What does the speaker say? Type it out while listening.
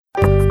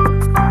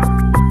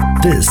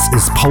This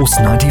is Pulse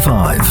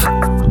 95.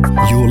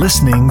 You're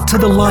listening to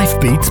the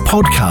Life Beats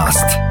podcast.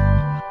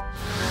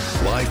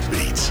 Life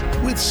Beats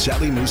with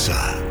Sally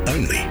Musa,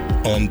 only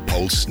on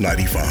Pulse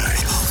 95.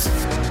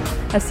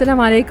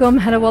 Assalamu alaikum,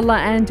 hello wallah,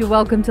 and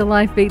welcome to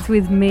Life Beats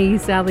with me,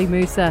 Sally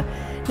Musa.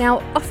 Now,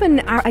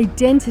 often our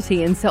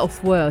identity and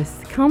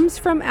self-worth comes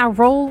from our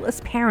role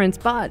as parents,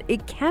 but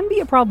it can be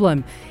a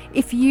problem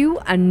if you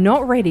are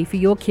not ready for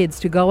your kids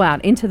to go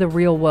out into the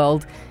real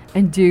world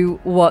and do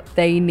what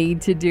they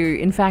need to do.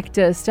 In fact,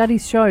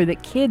 studies show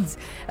that kids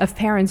of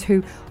parents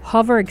who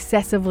hover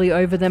excessively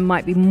over them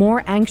might be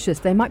more anxious,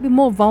 they might be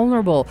more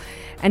vulnerable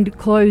and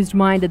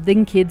closed-minded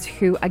than kids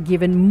who are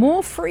given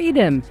more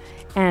freedom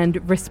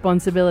and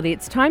responsibility.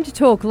 It's time to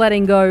talk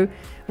letting go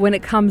when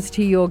it comes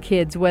to your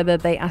kids, whether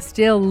they are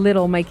still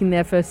little, making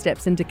their first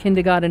steps into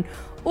kindergarten,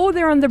 or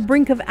they're on the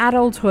brink of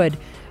adulthood.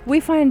 We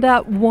find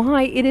out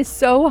why it is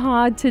so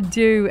hard to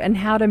do and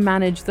how to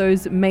manage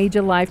those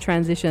major life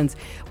transitions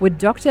with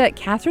Dr.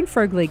 Catherine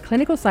Frogley,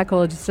 clinical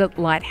psychologist at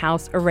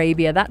Lighthouse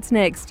Arabia. That's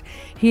next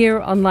here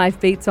on Life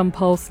Beats on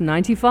Pulse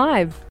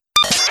 95.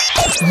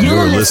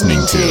 You're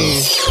listening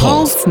to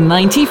Pulse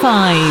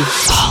 95.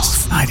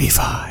 Pulse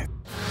 95.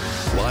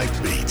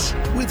 Life Beats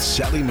with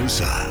Sally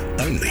Musa,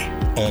 only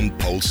on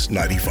Pulse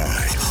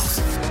 95.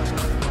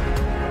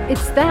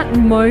 It's that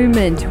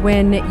moment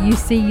when you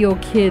see your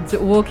kids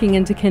walking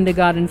into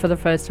kindergarten for the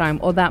first time,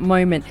 or that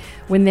moment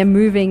when they're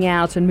moving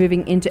out and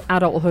moving into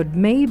adulthood.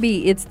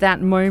 Maybe it's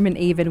that moment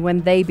even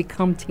when they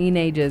become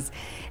teenagers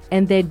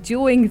and they're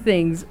doing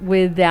things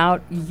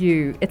without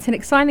you. It's an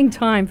exciting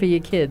time for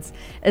your kids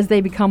as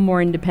they become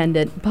more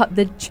independent, but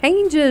the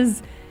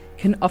changes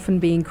can often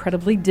be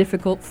incredibly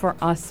difficult for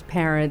us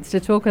parents. To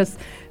talk us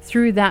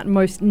through that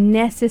most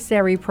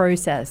necessary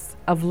process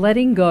of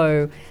letting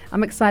go,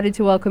 I'm excited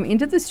to welcome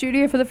into the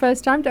studio for the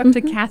first time Dr.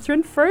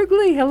 Catherine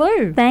Frogley.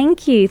 Hello.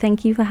 Thank you.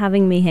 Thank you for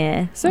having me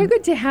here. So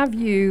good to have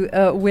you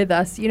with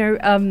us. You know,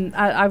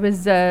 I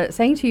was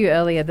saying to you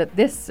earlier that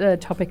this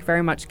topic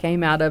very much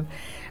came out of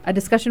a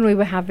discussion we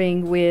were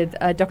having with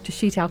Dr.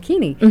 Sheetal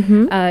Kini,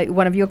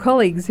 one of your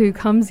colleagues who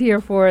comes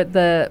here for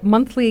the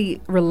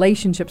monthly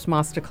relationships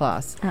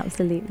masterclass.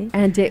 Absolutely.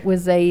 And it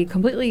was a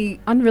completely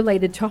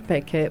unrelated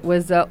topic. It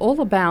was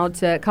all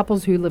about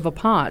couples who live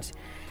apart.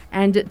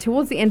 And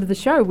towards the end of the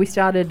show, we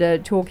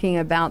started talking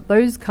about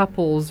those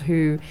couples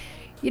who,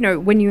 you know,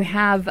 when you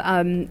have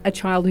a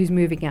child who's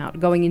moving out,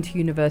 going into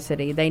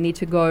university, they need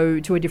to go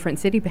to a different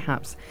city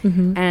perhaps.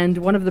 And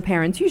one of the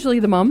parents, usually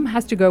the mum,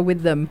 has to go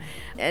with them.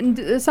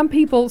 And some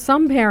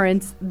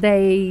parents,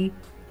 they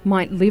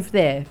might live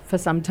there for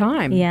some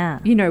time,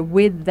 you know,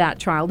 with that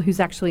child who's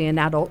actually an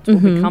adult or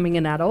becoming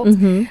an adult.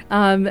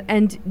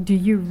 And do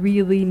you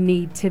really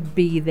need to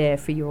be there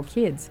for your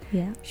kids?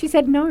 Yeah. She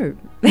said no.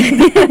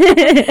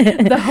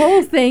 The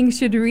whole thing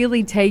should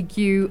really take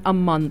you a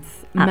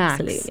month max.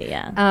 Absolutely,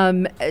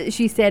 yeah.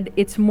 She said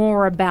it's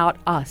more about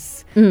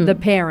us, the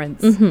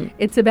parents.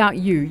 It's about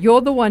you.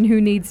 You're the one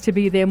who needs to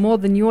be there more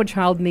than your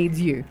child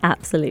needs you.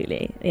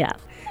 Absolutely, yeah.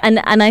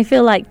 And I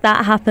feel like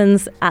that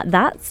happens at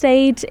that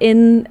stage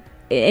in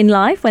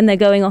life when they're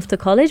going off to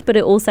college, but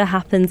it also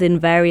happens in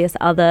various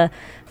other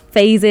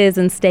phases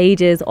and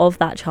stages of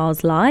that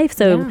child's life.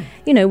 So,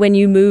 you know, when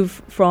you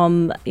move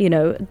from, you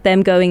know,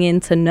 them going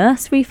into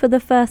nursery for the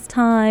first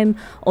time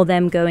or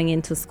them going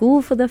into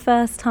school for the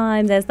first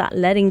time, there's that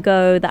letting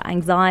go, that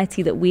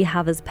anxiety that we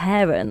have as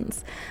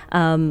parents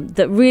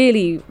that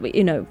really,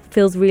 you know,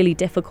 feels really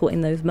difficult in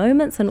those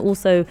moments. And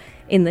also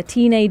in the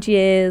teenage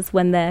years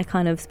when they're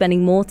kind of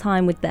spending more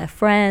time with their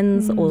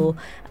friends or,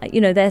 you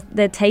know,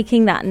 they're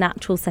taking that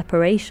natural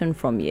separation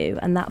from you,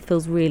 and that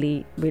feels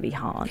really, really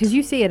hard. Because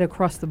you see it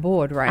across the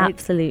board, right?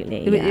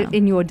 Absolutely, yeah.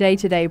 In your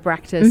day-to-day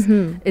practice,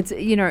 it's,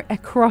 you know,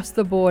 across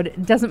the board.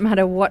 It doesn't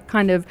matter what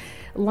kind of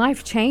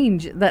life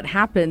change that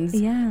happens.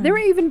 There are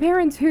even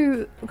parents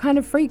who kind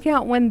of freak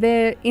out when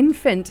their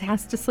infant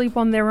has to sleep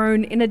on their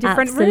own in a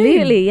different room.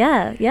 Absolutely,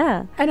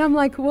 yeah. And I'm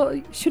like, well,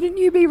 shouldn't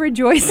you be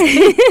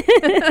rejoicing?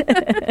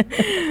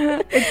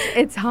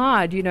 It's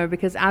hard, you know,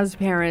 because as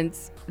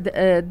parents,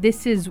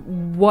 this is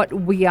what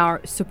we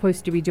are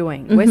supposed to be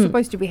doing. We're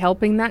supposed to be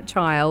helping that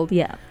child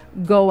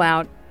go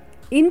out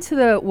into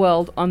the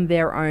world on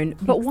their own.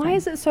 But why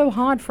is it so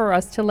hard for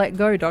us to let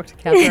go, Dr.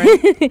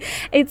 Catherine?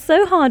 It's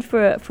so hard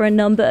for a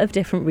number of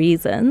different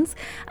reasons.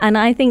 And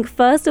I think,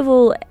 first of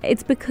all,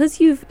 it's because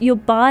your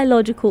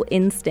biological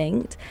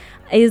instinct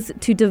is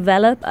to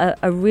develop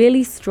a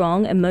really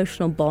strong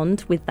emotional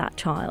bond with that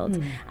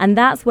child. And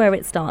that's where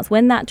it starts.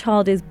 When that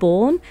child is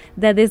born,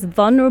 they're this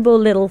vulnerable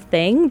little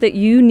thing that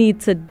you need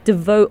to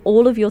devote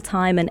all of your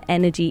time and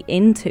energy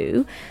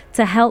into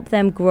to help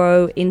them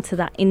grow into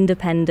that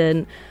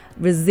independent,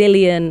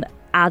 resilient,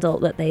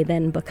 adult that they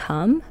then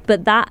become.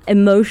 But that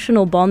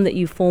emotional bond that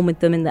you form with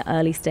them in the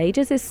early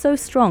stages is so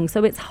strong.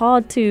 So it's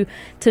hard to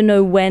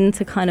know when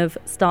to kind of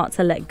start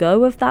to let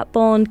go of that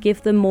bond,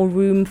 give them more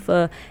room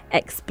for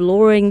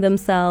exploring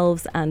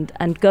themselves and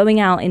going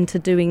out into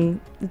doing,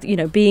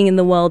 being in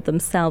the world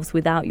themselves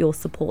without your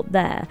support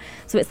there.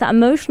 So it's that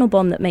emotional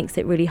bond that makes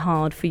it really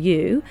hard for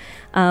you.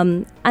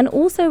 And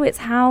also it's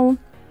how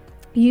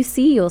you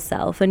see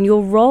yourself and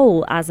your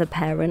role as a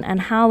parent and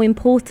how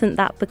important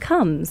that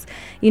becomes.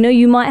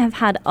 You might have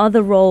had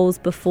other roles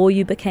before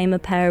you became a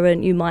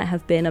parent. You might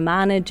have been a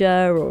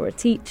manager or a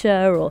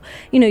teacher, or,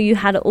 you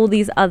had all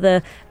these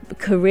other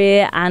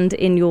career and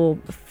in your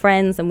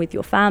friends and with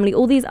your family,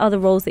 all these other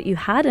roles that you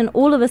had, and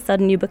all of a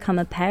sudden you become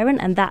a parent,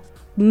 and that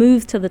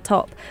moves to the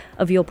top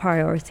of your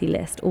priority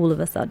list all of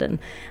a sudden.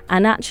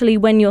 And actually,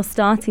 when you're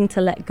starting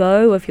to let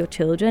go of your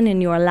children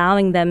and you're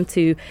allowing them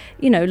to,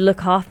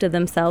 look after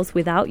themselves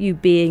without you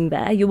being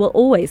there, you will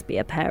always be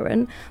a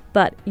parent,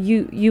 but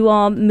you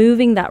are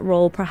moving that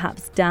role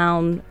perhaps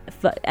down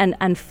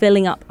and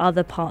filling up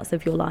other parts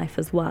of your life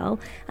as well.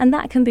 And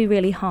that can be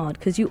really hard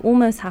because you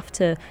almost have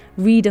to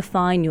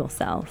redefine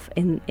yourself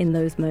in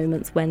those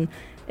moments when,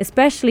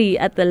 especially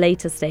at the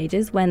later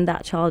stages, when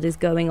that child is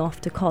going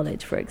off to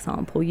college, for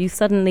example, you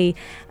suddenly,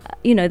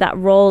 that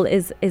role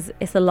is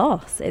a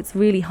loss. It's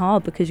really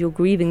hard because you're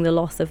grieving the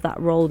loss of that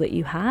role that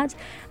you had,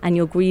 and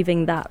you're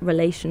grieving that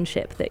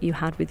relationship that you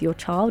had with your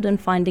child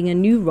and finding a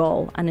new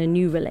role and a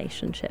new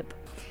relationship.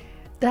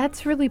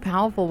 That's really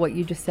powerful what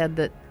you just said,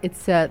 that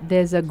it's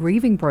there's a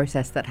grieving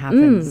process that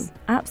happens.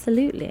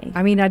 Absolutely.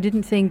 I mean, I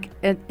didn't think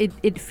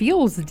it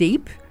feels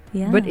deep.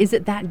 Yeah. But is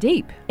it that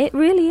deep? It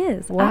really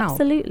is. Wow.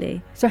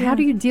 Absolutely. So how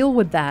do you deal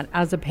with that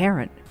as a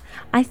parent?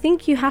 I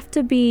think you have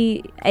to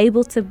be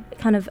able to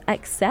kind of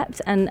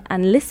accept and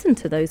listen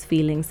to those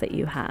feelings that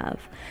you have.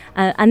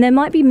 And there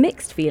might be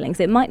mixed feelings.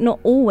 It might not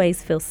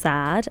always feel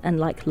sad and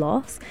like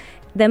loss.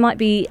 There might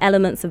be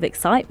elements of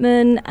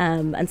excitement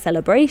and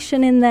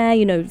celebration in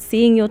there,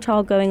 seeing your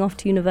child going off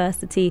to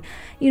university,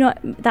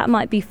 that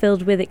might be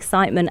filled with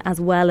excitement as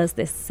well as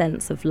this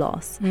sense of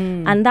loss.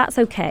 And that's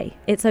okay.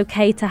 It's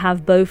okay to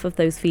have both of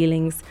those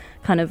feelings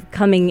kind of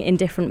coming in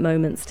different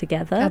moments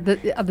together.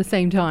 At the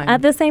same time.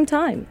 At the same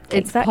time.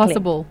 It's exactly.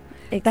 possible.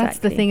 Exactly. That's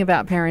the thing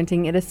about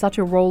parenting. It is such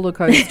a roller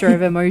coaster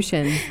of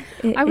emotions.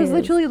 I was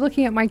literally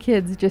looking at my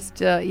kids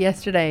just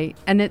yesterday,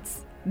 and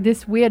it's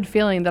this weird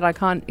feeling that I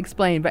can't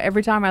explain, but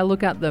every time I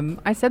look at them,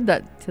 I said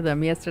that to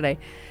them yesterday.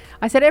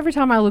 I said, every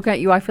time I look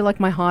at you, I feel like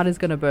my heart is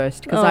going to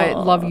burst because I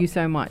love you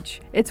so much.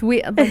 It's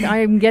weird. Like, I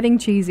am getting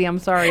cheesy. I'm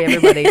sorry,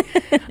 everybody.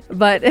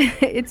 But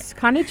it's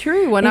kind of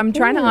true when I'm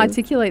trying to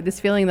articulate this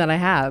feeling that I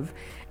have.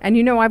 And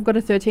I've got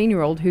a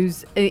 13-year-old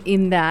who's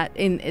in that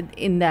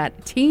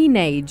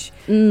teenage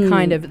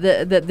kind of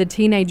the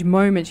teenage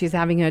moment. She's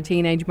having her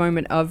teenage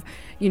moment of,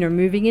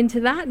 moving into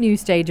that new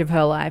stage of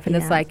her life. And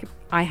it's like,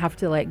 I have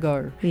to let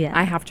go. Yeah.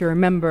 I have to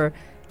remember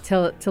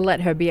to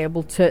let her be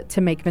able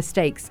to make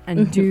mistakes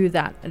and do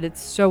that. And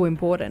it's so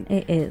important.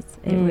 It is.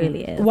 It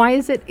really is. Why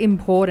is it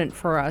important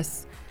for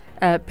us?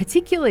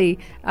 Particularly,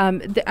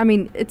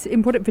 it's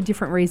important for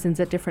different reasons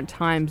at different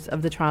times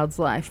of the child's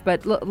life.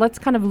 But let's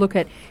kind of look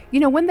at,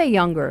 when they're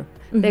younger,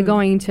 they're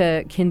going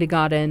to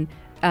kindergarten,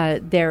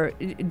 they're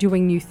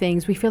doing new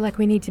things. We feel like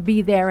we need to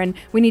be there and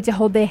we need to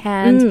hold their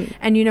hand.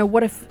 And,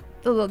 what if,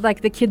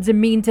 the kids are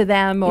mean to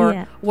them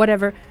or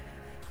whatever?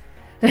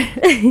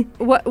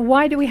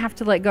 Why do we have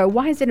to let go?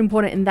 Why is it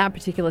important in that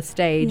particular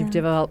stage of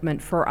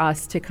development for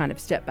us to kind of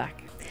step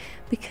back?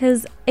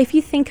 Because if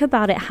you think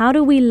about it, how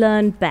do we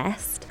learn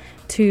best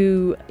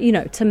to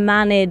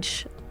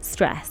manage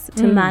stress,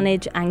 to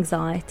manage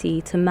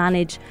anxiety,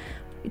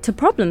 to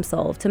problem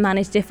solve, to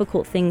manage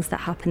difficult things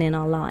that happen in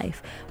our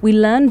life? We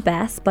learn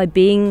best by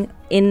being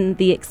in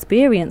the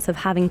experience of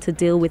having to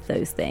deal with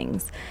those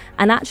things.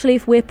 And actually,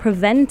 if we're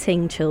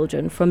preventing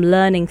children from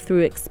learning through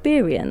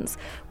experience,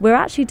 we're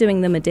actually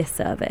doing them a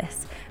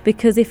disservice.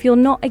 Because if you're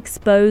not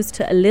exposed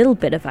to a little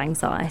bit of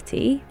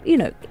anxiety,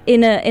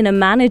 in a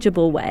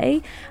manageable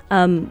way,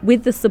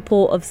 with the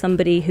support of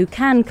somebody who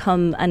can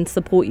come and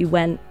support you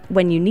when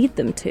you need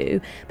them to,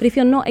 but if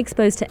you're not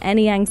exposed to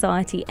any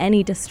anxiety,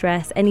 any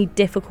distress, any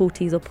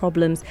difficulties or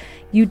problems,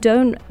 you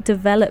don't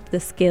develop the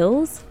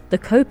skills, the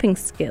coping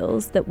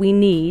skills that we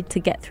need to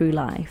get through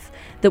life,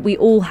 that we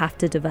all have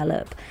to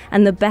develop.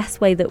 And the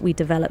best way that we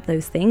develop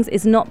those things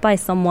is not by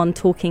someone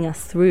talking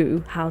us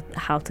through how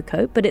to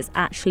cope, but it's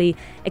actually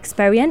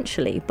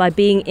experientially, by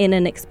being in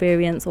an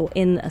experience or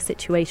in a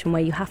situation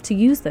where you have to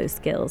use those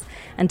skills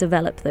and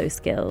develop those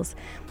skills.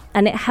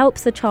 And it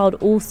helps the child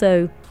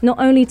also not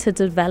only to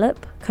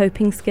develop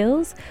coping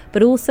skills,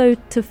 but also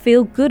to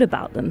feel good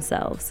about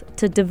themselves,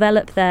 to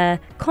develop their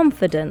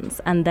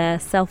confidence and their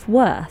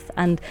self-worth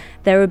and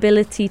their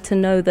ability to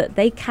know that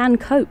they can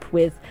cope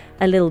with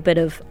a little bit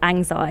of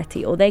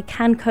anxiety, or they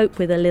can cope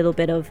with a little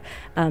bit of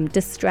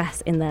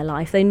distress in their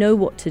life. They know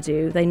what to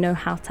do. They know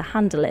how to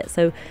handle it.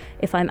 So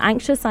if I'm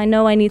anxious, I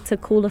know I need to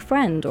call a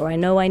friend, or I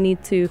know I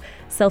need to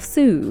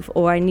self-soothe,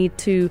 or I need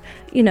to,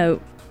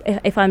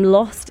 if I'm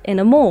lost in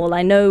a mall,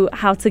 I know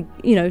how to,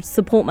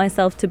 support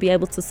myself to be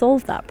able to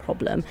solve that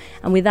problem.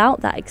 And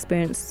without that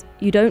experience,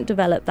 you don't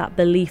develop that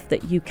belief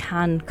that you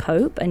can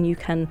cope and you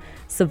can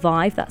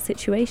survive that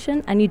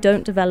situation, and you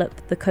don't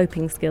develop the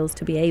coping skills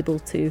to be able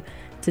to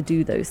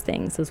do those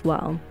things as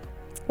well.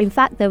 In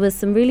fact, there was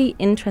some really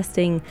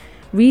interesting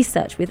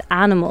research with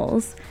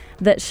animals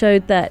that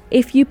showed that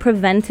if you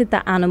prevented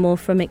that animal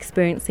from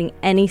experiencing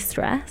any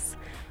stress,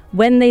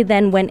 when they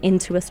then went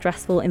into a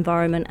stressful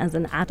environment as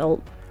an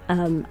adult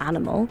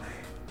animal,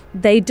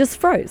 they just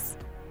froze.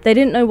 They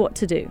didn't know what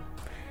to do.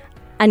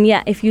 And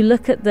yet, if you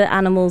look at the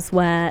animals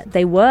where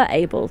they were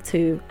able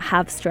to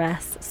have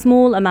stress,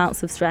 small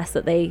amounts of stress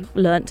that they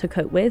learned to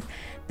cope with,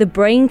 the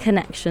brain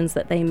connections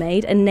that they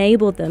made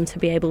enabled them to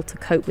be able to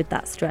cope with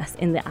that stress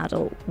in the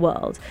adult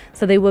world.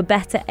 So they were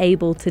better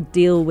able to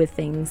deal with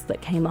things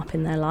that came up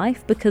in their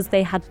life because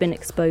they had been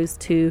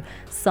exposed to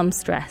some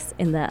stress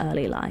in their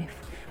early life,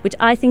 which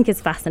I think is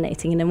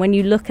fascinating. And when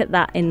you look at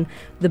that in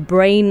the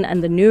brain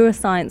and the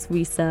neuroscience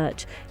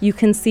research, you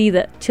can see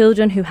that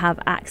children who have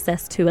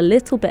access to a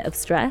little bit of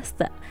stress,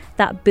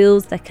 that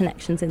builds their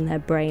connections in their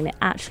brain. It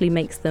actually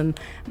makes them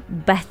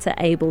better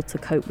able to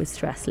cope with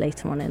stress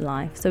later on in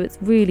life. So it's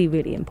really,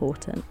 really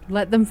important.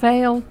 Let them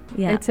fail.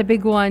 Yeah. It's a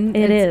big one.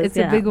 It's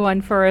a big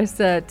one for us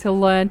to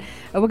learn.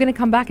 We're going to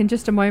come back in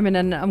just a moment,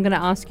 and I'm going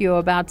to ask you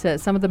about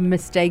some of the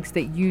mistakes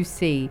that you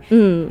see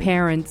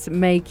parents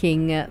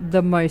making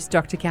the most,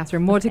 Dr.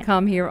 Catherine. More to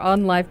come here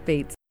on Life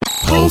Beats.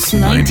 Pulse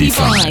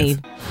 95.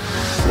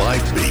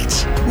 Live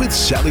Beats with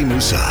Sally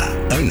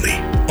Musa, only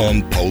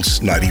on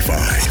Pulse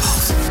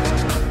 95.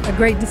 A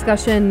great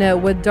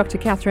discussion with Dr.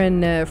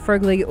 Catherine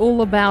Fergley,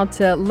 all about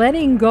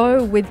letting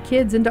go with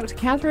kids. And Dr.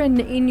 Catherine,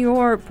 in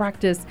your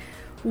practice,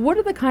 what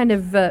are the kind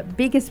of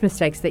biggest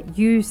mistakes that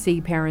you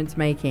see parents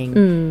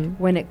making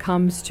when it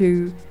comes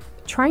to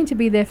trying to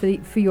be there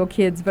for your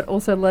kids, but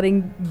also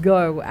letting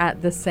go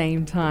at the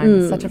same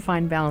time? Such a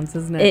fine balance,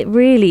 isn't it? It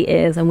really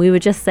is. And we were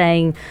just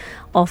saying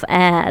off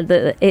air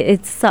that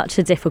it's such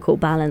a difficult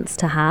balance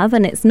to have,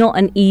 and it's not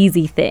an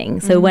easy thing.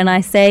 So when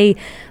I say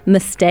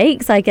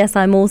mistakes, I guess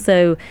I'm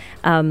also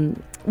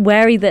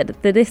wary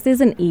that this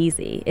isn't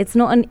easy. It's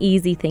not an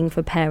easy thing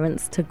for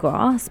parents to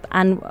grasp,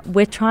 and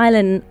we're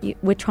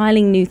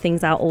trialing new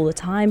things out all the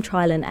time,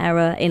 trial and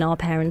error in our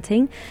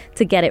parenting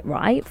to get it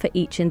right for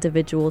each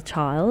individual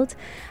child.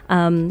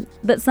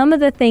 But some of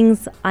the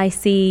things I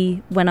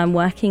see when I'm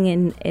working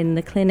in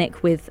the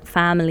clinic with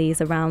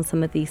families around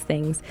some of these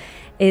things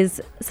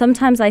is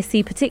sometimes I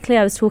see, particularly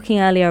I was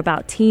talking earlier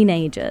about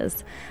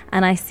teenagers,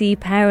 and I see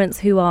parents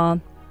who are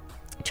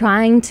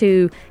trying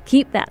to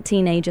keep that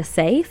teenager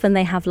safe, and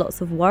they have lots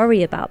of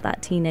worry about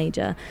that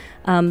teenager,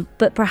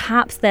 but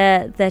perhaps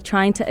they're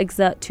trying to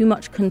exert too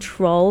much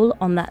control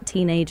on that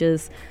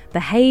teenager's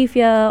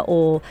behavior,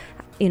 or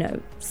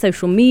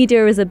social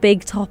media is a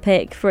big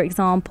topic, for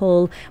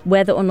example,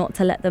 whether or not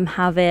to let them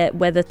have it,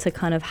 whether to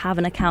kind of have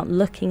an account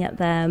looking at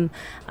them.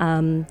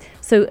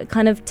 So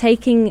kind of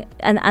taking,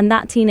 and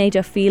that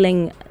teenager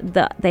feeling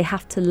that they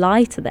have to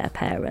lie to their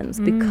parents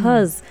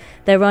because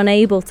they're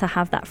unable to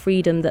have that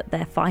freedom that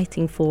they're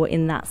fighting for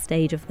in that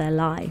stage of their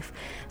life.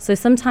 So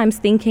sometimes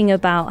thinking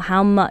about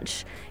how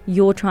much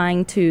you're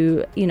trying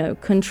to,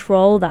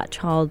 control that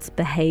child's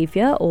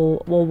behavior or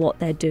what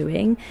they're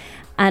doing.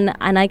 And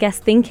I guess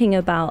thinking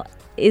about,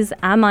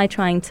 am I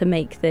trying to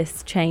make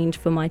this change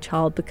for my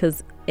child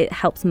because it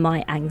helps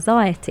my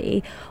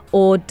anxiety,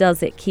 or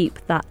does it keep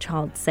that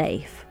child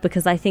safe?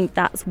 Because I think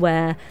that's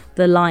where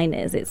the line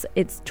is.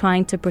 It's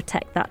trying to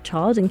protect that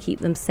child and keep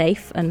them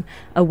safe and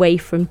away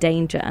from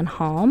danger and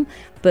harm,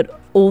 but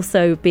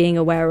also being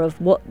aware of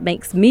what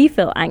makes me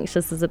feel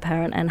anxious as a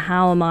parent, and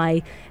how am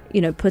I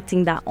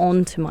putting that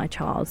on to my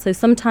child. So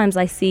sometimes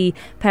I see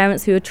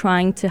parents who are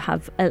trying to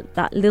have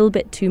that little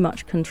bit too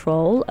much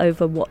control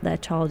over what their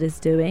child is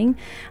doing,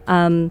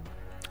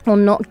 or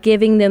not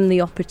giving them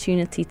the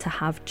opportunity to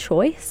have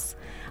choice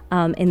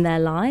in their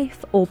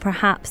life, or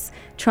perhaps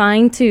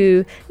trying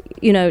to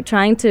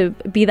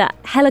be that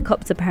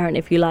helicopter parent,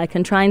 if you like,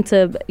 and trying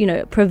to,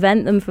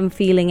 prevent them from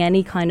feeling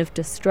any kind of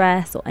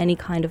distress or any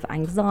kind of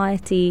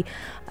anxiety,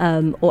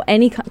 or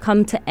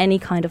come to any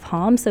kind of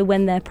harm. So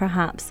when they're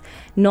perhaps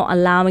not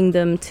allowing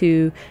them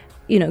to,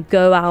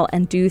 go out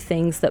and do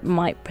things that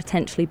might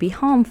potentially be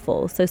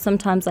harmful. So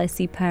sometimes I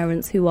see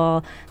parents who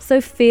are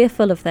so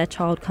fearful of their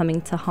child coming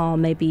to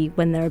harm, maybe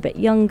when they're a bit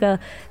younger,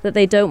 that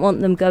they don't want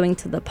them going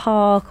to the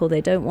park, or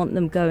they don't want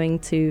them going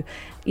to,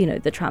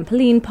 the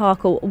trampoline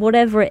park, or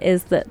whatever it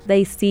is that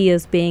they see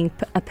as being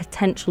a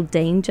potential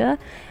danger.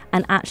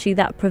 And actually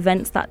that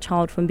prevents that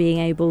child from being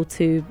able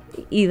to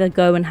either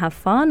go and have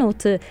fun, or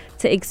to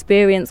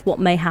experience what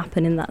may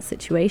happen in that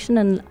situation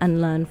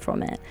and learn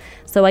from it.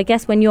 So I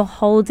guess when you're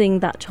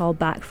holding that child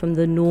back from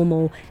the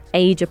normal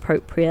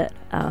age-appropriate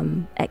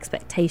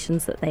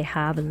expectations that they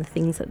have and the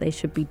things that they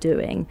should be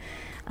doing,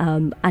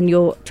 and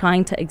you're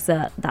trying to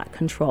exert that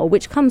control,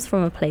 which comes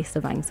from a place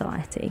of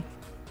anxiety.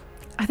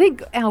 I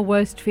think our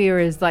worst fear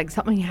is like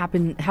something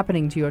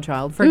happening to your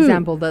child. For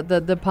example,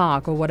 the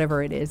park or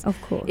whatever it is. Of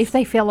course. If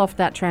they fell off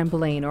that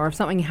trampoline or if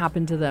something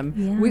happened to them,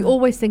 Yeah. we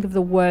always think of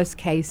the worst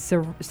case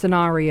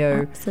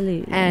scenario.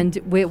 Absolutely. And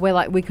we're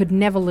like, we could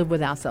never live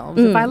with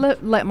ourselves. If I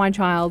let my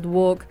child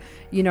walk,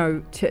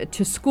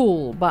 to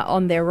school, but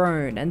on their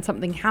own, and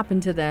something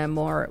happened to them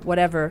or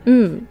whatever,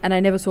 and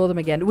I never saw them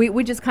again,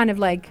 we just kind of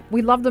like,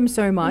 we love them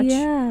so much.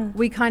 Yeah.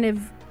 We kind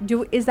of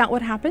is that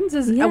what happens?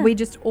 Yeah. Are we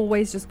just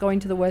always just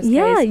going to the worst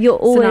Yeah, case you're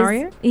always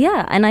scenario?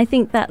 Yeah, and I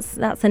think that's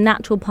a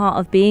natural part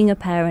of being a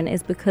parent,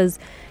 is because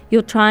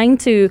you're trying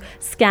to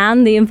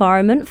scan the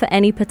environment for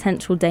any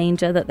potential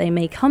danger that they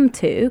may come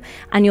to,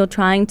 and you're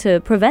trying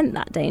to prevent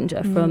that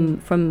danger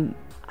from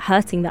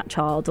hurting that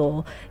child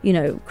or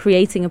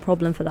creating a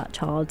problem for that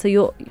child.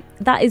 So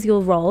that is your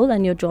role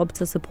and your job,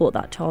 to support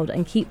that child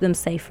and keep them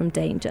safe from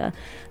danger.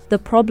 The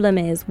problem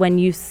is when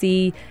you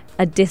see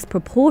a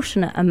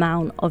disproportionate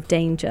amount of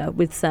danger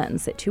with certain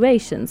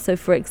situations. So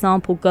for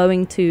example,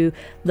 going to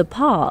the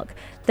park,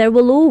 there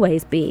will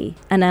always be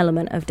an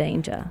element of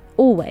danger,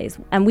 always,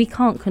 and we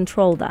can't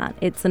control that.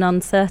 It's an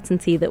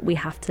uncertainty that we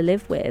have to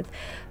live with.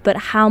 But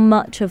how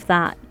much of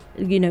that,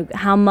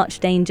 how much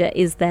danger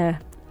is there?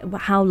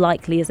 How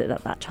likely is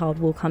it that child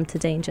will come to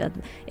danger?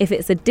 If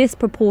it's a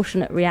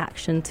disproportionate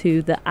reaction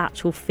to the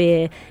actual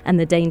fear and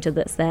the danger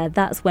that's there,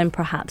 that's when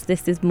perhaps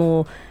this is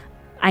more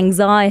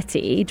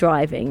anxiety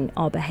driving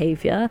our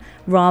behaviour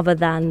rather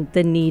than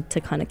the need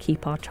to kind of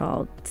keep our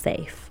child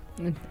safe.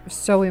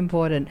 So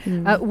important.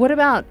 What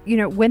about,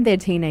 when they're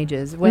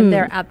teenagers, when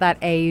they're at that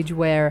age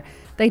where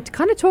they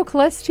kind of talk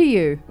less to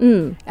you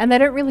and they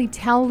don't really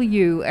tell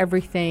you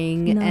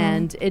everything,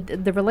 and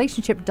the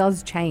relationship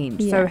does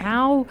change. So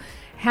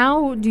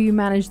how do you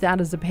manage that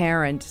as a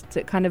parent,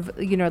 to kind of,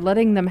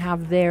 letting them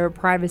have their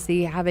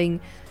privacy, having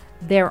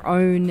their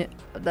own,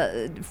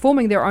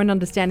 forming their own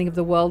understanding of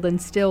the world,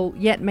 and still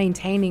yet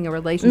maintaining a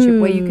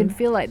relationship where you can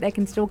feel like they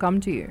can still come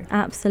to you?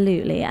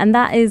 Absolutely. And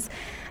that is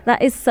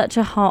such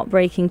a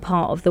heartbreaking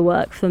part of the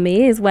work for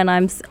me, is when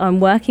I'm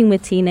working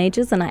with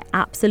teenagers and I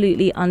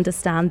absolutely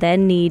understand their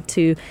need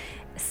to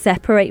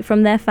separate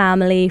from their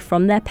family,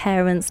 from their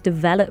parents,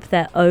 develop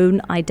their own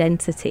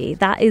identity.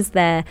 That is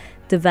their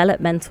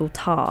developmental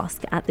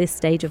task at this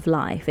stage of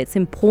life. It's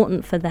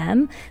important for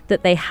them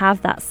that they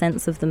have that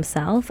sense of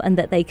themselves and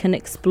that they can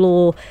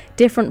explore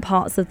different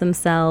parts of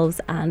themselves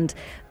and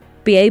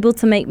be able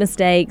to make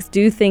mistakes,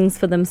 do things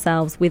for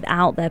themselves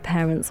without their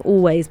parents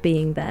always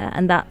being there.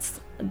 And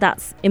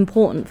that's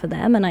important for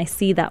them, and I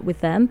see that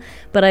with them.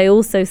 But I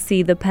also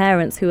see the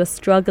parents who are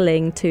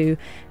struggling to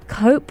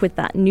cope with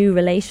that new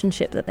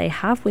relationship that they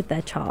have with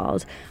their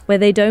child, where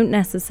they don't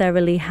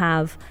necessarily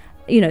have,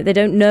 they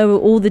don't know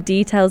all the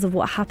details of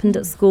what happened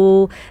at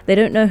school. They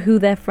don't know who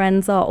their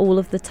friends are all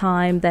of the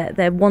time.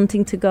 They're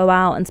wanting to go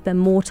out and spend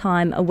more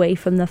time away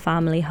from the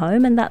family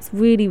home, and that's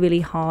really, really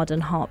hard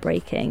and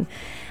heartbreaking.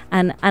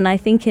 And I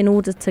think in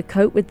order to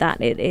cope with that,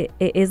 it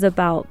is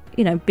about,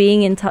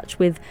 being in touch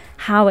with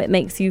how it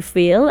makes you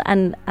feel,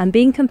 and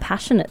being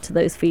compassionate to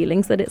those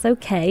feelings, that it's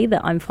okay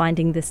that I'm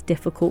finding this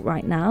difficult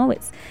right now.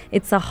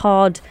 It's a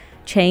hard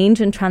change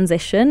and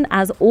transition,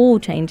 as all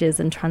changes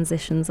and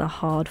transitions are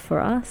hard for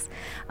us.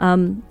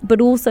 But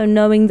also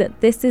knowing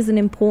that this is an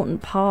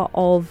important part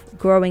of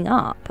growing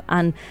up,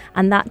 and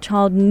that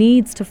child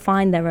needs to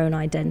find their own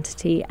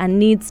identity and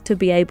needs to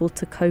be able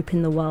to cope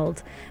in the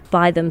world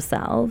by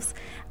themselves.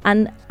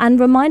 And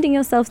reminding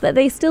yourself that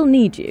they still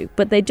need you,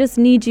 but they just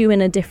need you in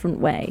a different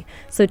way.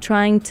 So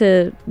trying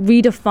to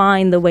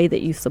redefine the way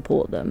that you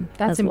support them.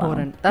 That's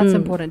important. Well. That's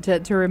important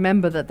to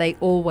remember that they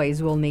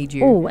always will need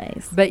you.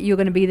 Always. But you're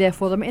going to be there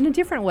for them in a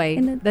different way.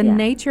 The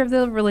nature of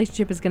the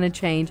relationship is going to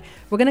change.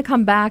 We're going to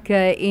come back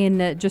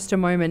in just a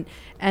moment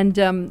and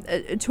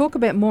talk a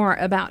bit more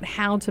about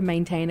how to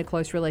maintain a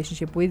close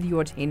relationship with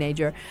your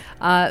teenager.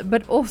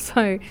 But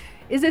also,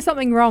 is there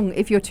something wrong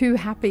if you're too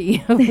happy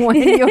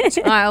when your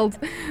child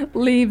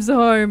leaves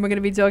home? We're going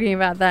to be talking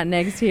about that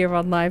next here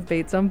on Live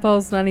Beats on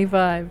Pulse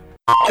 95.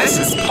 This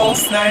is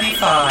Pulse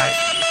 95.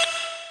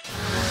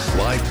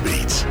 Live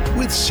Beats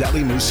with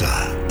Sally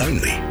Musa,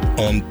 only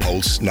on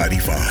Pulse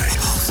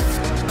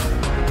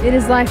 95. It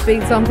is Life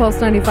Beats on Pulse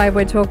 95.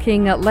 We're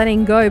talking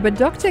letting go. But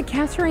Dr.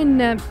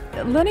 Catherine,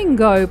 letting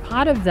go,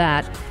 part of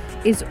that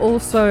is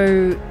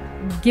also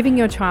giving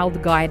your child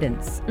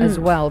guidance as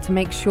well, to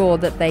make sure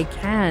that they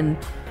can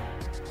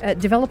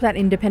develop that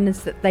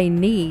independence that they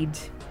need,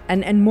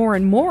 and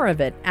more of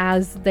it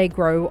as they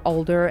grow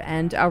older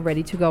and are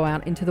ready to go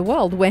out into the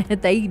world where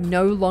they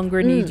no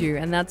longer need you.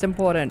 And that's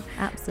important.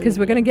 Absolutely. Because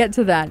we're going to get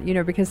to that,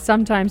 because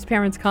sometimes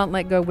parents can't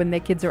let go when their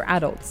kids are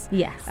adults.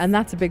 Yes. And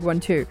that's a big one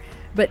too.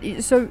 But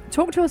so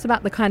talk to us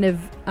about the kind of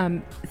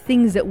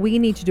things that we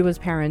need to do as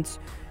parents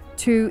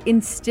to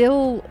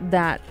instill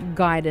that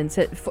guidance,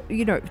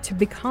 to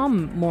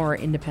become more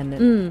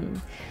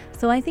independent.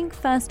 So I think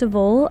first of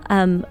all,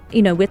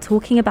 we're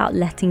talking about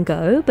letting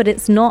go, but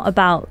it's not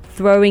about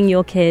throwing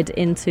your kid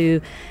into,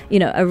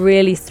 a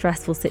really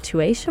stressful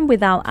situation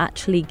without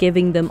actually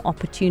giving them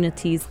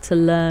opportunities to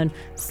learn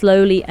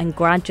slowly and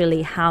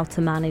gradually how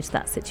to manage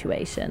that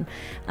situation.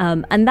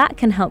 And that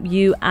can help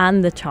you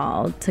and the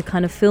child to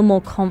kind of feel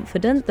more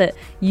confident that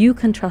you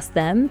can trust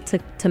them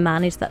to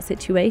manage that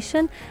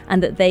situation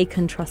and that they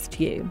can trust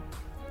you.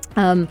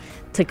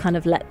 To kind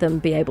of let them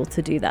be able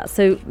to do that.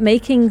 So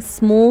making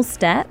small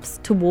steps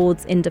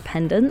towards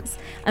independence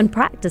and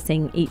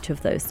practicing each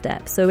of those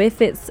steps. So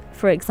if it's,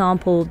 for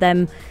example,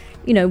 them,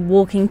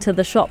 walking to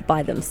the shop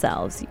by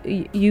themselves,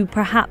 you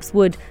perhaps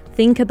would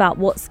think about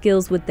what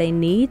skills would they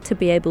need to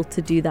be able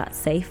to do that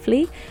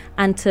safely,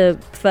 and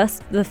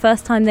the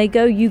first time they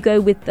go, you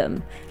go with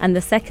them, and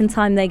the second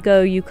time they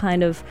go, you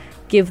kind of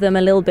give them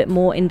a little bit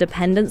more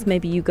independence.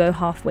 Maybe you go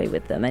halfway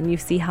with them and you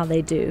see how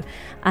they do,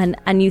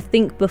 and you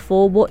think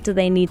before, what do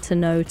they need to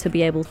know to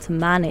be able to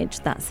manage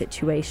that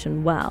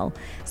situation well.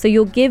 So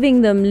you're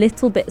giving them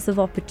little bits of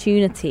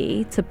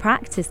opportunity to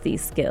practice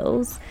these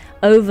skills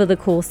over the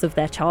course of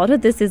their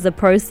childhood. This is a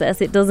process.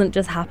 It doesn't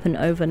just happen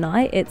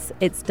overnight.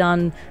 It's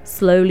done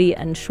slowly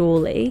and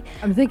surely.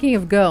 I'm thinking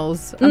of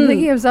girls. I'm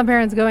thinking of some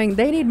parents going,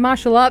 they need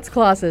martial arts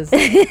classes,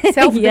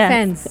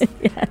 self-defense.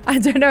 Yes. I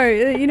don't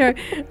know.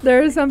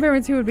 There are some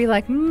parents who would be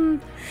like,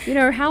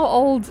 how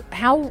old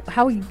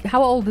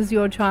does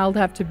your child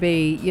have to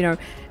be?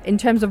 In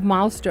terms of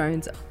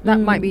milestones, that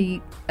might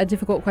be a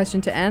difficult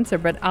question to answer.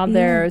 But are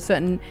there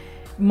certain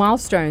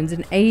milestones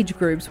and age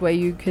groups where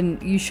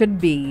you should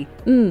be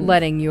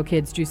letting your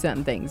kids do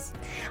certain things?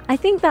 I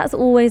think that's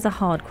always a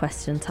hard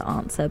question to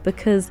answer,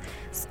 because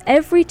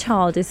every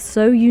child is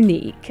so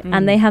unique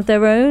and they have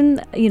their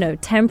own,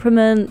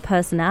 temperament,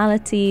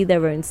 personality,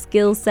 their own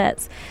skill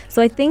sets.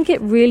 So I think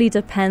it really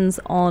depends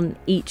on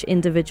each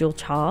individual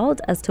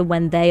child as to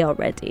when they are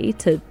ready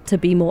to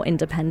be more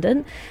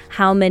independent,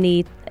 how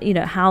many,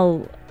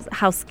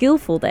 how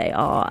skillful they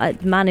are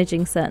at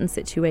managing certain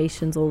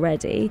situations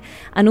already,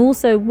 and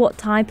also what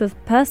type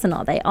of person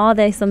are they. Are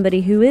they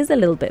somebody who is a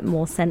little bit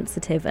more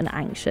sensitive and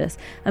anxious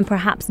and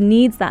perhaps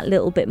needs that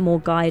little bit more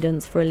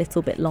guidance for a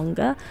little bit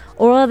longer,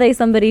 or are they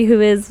somebody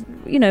who is,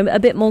 a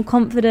bit more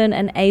confident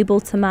and able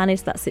to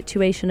manage that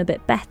situation a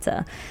bit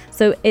better?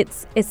 So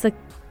it's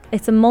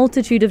a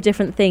multitude of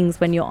different things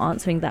when you're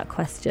answering that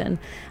question.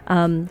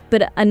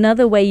 But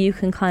another way you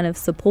can kind of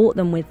support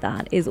them with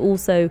that is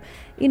also,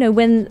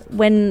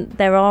 when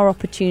there are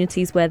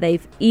opportunities where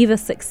they've either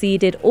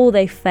succeeded or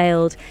they've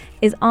failed,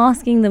 is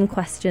asking them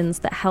questions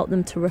that help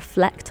them to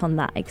reflect on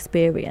that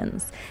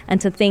experience and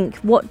to think,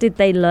 what did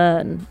they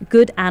learn,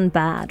 good and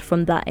bad,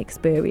 from that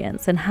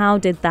experience, and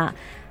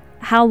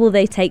how will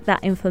they take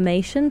that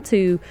information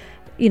to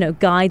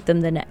guide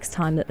them the next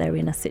time that they're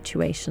in a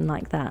situation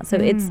like that. So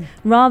it's,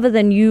 rather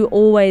than you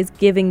always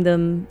giving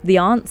them the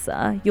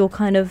answer, you're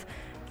kind of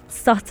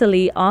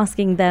subtly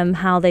asking them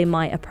how they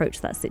might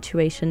approach that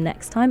situation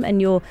next time,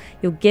 and you're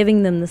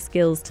giving them the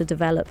skills to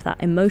develop that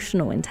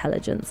emotional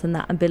intelligence and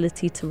that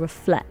ability to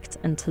reflect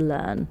and to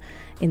learn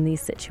in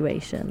these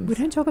situations. We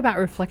don't talk about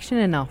reflection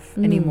enough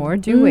anymore,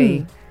 do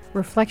we?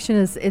 Reflection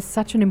is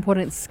such an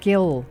important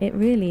skill. It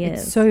really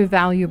is. It's so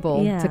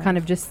valuable to kind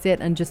of just sit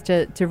and just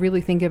to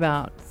really think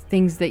about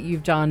things that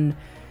you've done,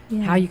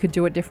 how you could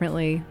do it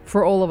differently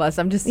for all of us.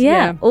 I'm just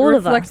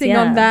reflecting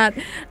on that.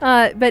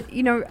 But,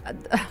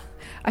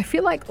 I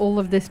feel like all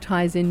of this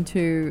ties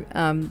into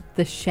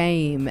the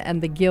shame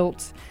and the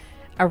guilt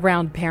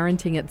around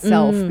parenting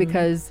itself,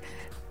 because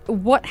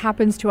what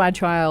happens to our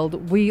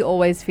child, we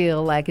always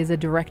feel like is a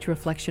direct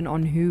reflection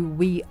on who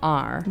we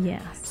are.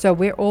 Yes. So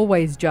we're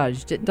always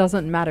judged. It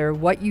doesn't matter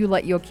what you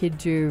let your kid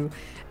do.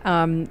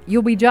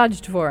 You'll be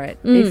judged for it.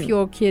 If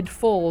your kid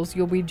falls,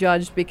 you'll be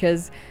judged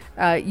because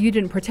you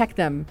didn't protect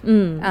them.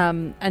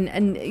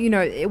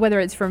 And whether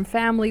it's from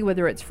family,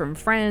 whether it's from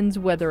friends,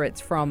 whether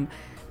it's from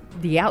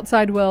the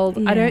outside world,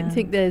 I don't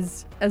think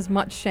there's as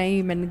much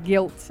shame and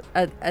guilt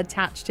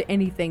attached to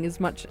anything as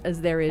much as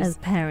there is as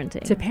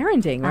parenting. To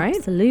parenting, right?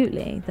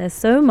 Absolutely. There's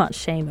so much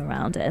shame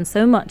around it and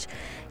so much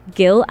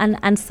guilt,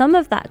 and some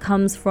of that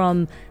comes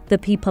from the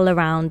people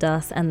around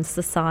us and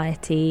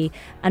society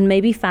and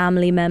maybe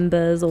family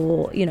members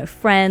or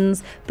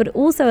friends, but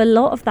also a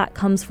lot of that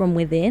comes from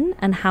within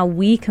and how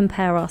we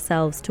compare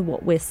ourselves to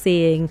what we're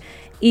seeing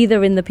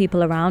either in the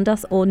people around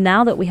us, or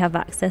now that we have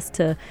access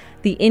to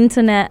the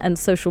internet and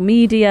social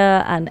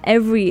media and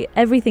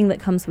everything that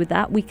comes with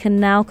that, we can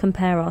now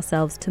compare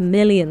ourselves to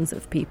millions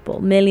of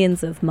people,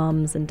 millions of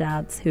mums and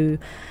dads who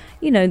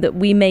that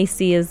we may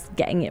see as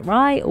getting it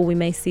right, or we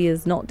may see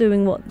as not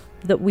doing what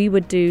that we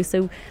would do.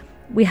 So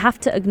we have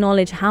to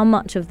acknowledge how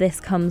much of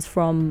this comes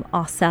from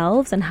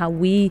ourselves and how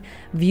we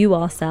view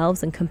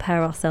ourselves and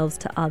compare ourselves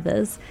to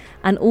others,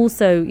 and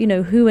also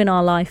who in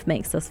our life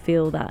makes us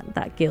feel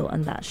that guilt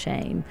and that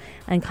shame,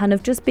 and kind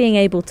of just being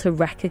able to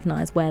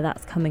recognize where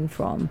that's coming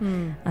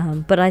from.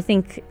 But I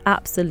think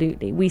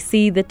absolutely we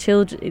see the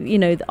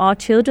children, our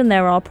children,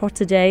 they're our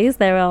proteges,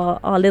 they're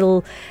our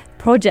little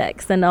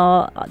projects and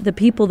the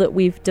people that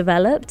we've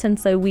developed, and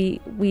so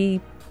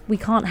we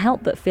can't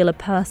help but feel a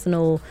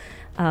personal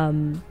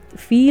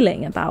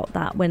feeling about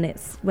that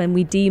when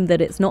we deem that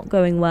it's not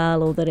going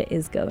well or that it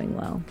is going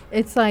well.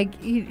 It's like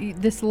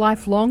this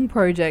lifelong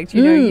project,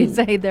 you know, you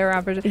say they're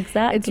our project.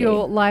 Exactly. It's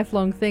your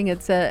lifelong thing.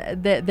 It's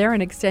they're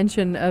an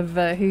extension of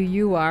who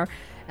you are.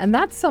 And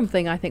that's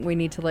something I think we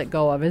need to let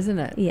go of, isn't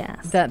it?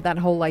 Yes. That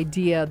whole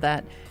idea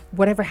that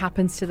whatever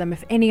happens to them,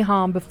 if any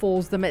harm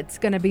befalls them, it's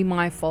going to be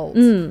my fault.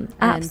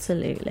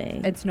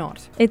 Absolutely. It's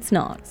not. It's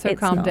not. So it's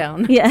calm not.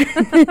 down. Yeah.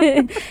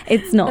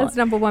 It's not. That's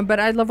number one. But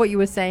I love what you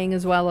were saying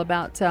as well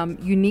about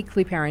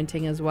uniquely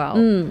parenting as well.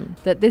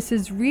 That this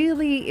is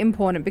really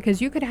important, because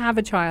you could have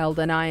a child,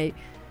 and I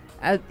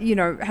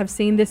have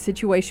seen this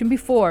situation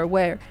before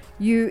where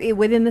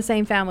within the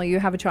same family, you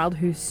have a child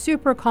who's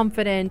super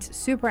confident,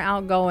 super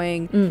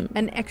outgoing,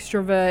 an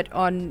extrovert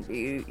on,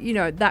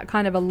 that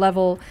kind of a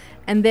level.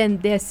 And then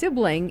their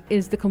sibling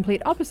is the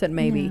complete opposite,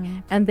 maybe.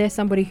 And they're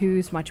somebody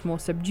who's much more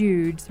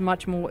subdued,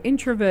 much more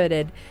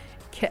introverted,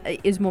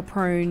 is more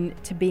prone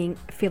to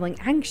feeling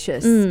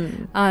anxious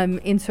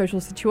in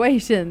social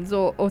situations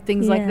or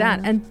things like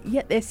that. And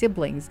yet they're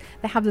siblings.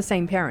 They have the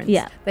same parents.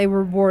 Yeah. They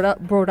were brought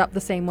up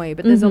the same way,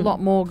 but there's a lot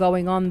more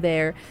going on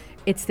there.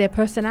 It's their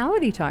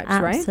personality types,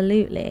 right?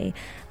 Absolutely.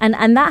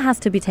 And that has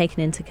to be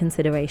taken into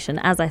consideration.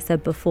 As I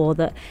said before,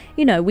 that,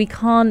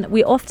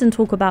 we often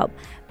talk about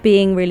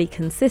being really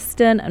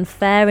consistent and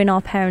fair in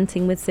our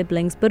parenting with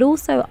siblings, but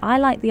also I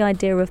like the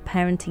idea of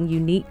parenting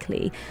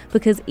uniquely,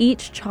 because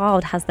each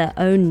child has their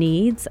own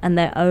needs and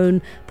their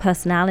own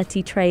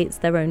personality traits,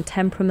 their own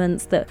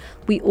temperaments, that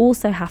we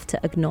also have to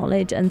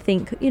acknowledge and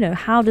think,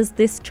 how does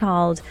this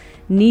child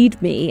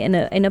need me in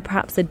a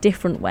perhaps a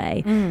different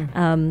way?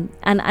 And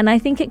I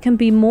think it can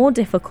be more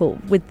difficult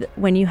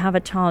when you have a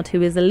child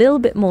who is a little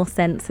bit more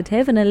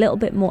sensitive and a little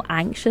bit more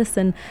anxious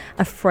and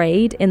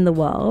afraid in the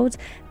world,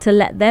 to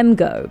let them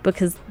go,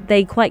 because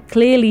they quite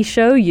clearly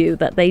show you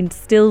that they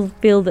still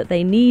feel that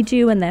they need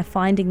you, and they're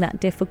finding that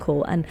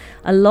difficult. And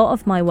a lot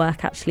of my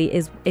work actually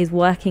is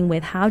working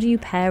with, how do you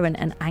parent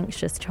an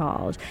anxious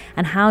child,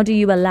 and how do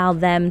you allow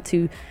them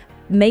to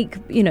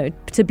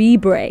to be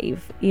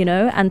brave,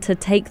 and to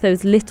take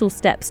those little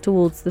steps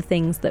towards the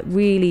things that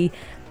really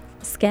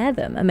scare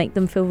them and make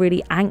them feel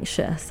really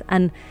anxious.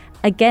 And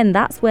again,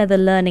 that's where the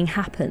learning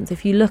happens.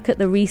 If you look at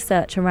the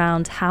research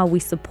around how we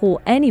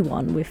support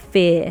anyone with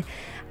fear,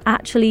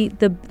 actually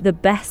the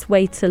best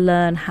way to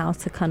learn how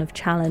to kind of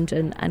challenge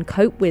and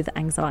cope with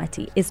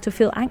anxiety is to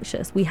feel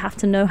anxious. We have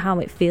to know how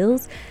it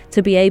feels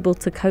to be able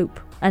to cope,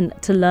 and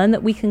to learn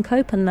that we can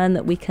cope and learn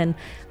that we can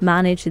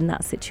manage in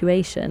that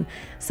situation.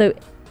 So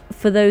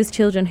for those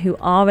children who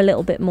are a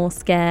little bit more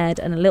scared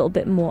and a little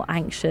bit more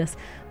anxious,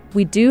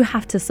 we do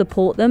have to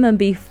support them and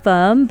be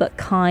firm but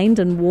kind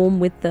and warm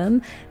with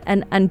them,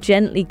 and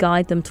gently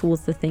guide them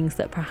towards the things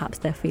that perhaps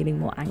they're feeling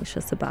more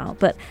anxious about.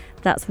 But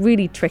that's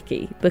really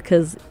tricky,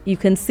 because you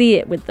can see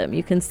it with them.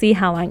 You can see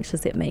how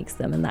anxious it makes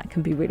them, and that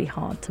can be really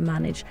hard to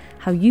manage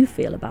how you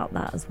feel about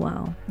that as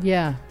well.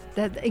 Yeah.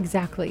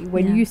 Exactly.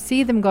 When you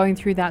see them going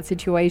through that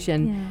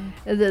situation,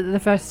 the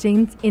first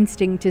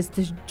instinct is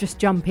to just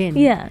jump in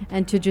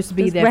and to just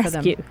be there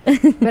rescue. For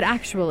them. But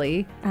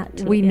actually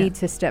we need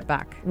to step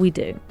back. We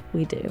do.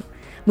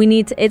 We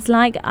need to, it's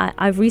like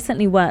I've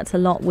recently worked a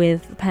lot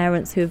with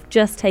parents who have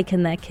just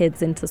taken their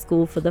kids into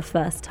school for the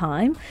first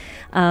time.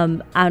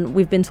 And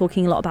we've been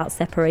talking a lot about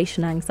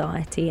separation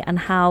anxiety and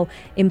how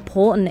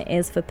important it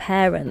is for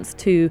parents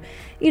to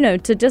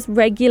just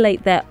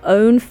regulate their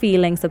own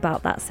feelings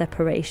about that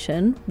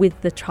separation with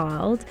the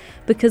child,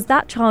 because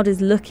that child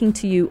is looking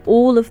to you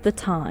all of the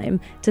time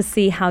to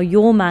see how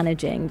you're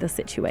managing the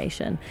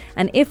situation.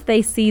 And if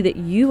they see that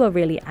you are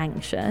really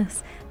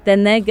anxious,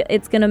 then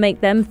it's going to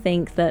make them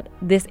think that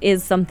this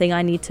is something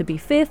I need to be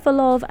fearful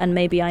of, and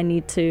maybe I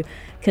need to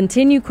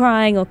continue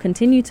crying or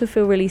continue to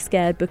feel really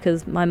scared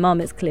because my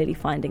mum is clearly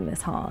finding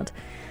this hard.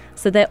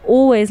 So they're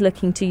always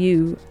looking to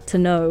you to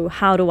know,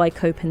 how do I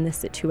cope in this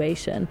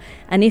situation?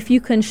 And if you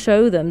can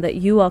show them that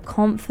you are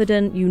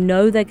confident,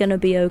 they're going to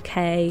be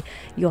okay,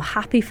 you're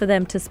happy for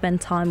them to spend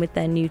time with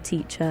their new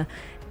teacher,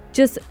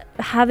 just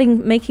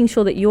making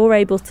sure that you're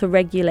able to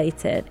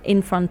regulate it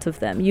in front of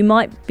them. You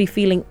might be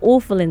feeling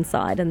awful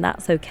inside, and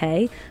that's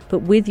okay, but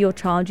with your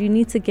child you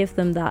need to give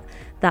them that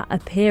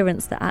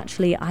appearance that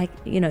actually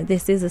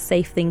this is a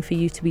safe thing for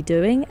you to be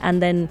doing.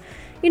 And then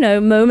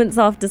moments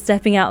after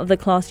stepping out of the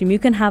classroom, you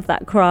can have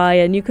that cry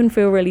and you can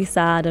feel really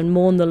sad and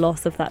mourn the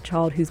loss of that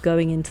child who's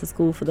going into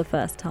school for the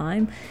first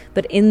time.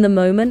 But in the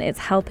moment, it's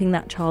helping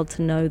that child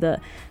to know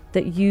that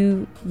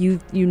you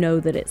know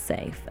that it's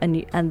safe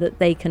and that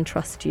they can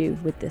trust you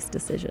with this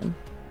decision.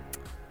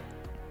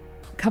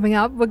 Coming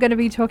up, we're going to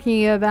be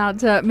talking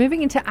about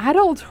moving into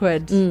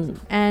adulthood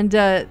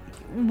and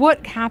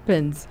what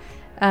happens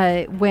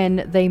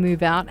when they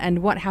move out, and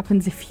what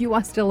happens if you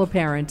are still a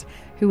parent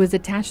who is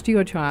attached to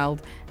your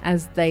child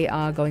as they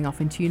are going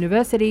off into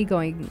university,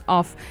 going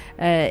off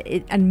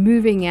and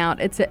moving out.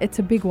 It's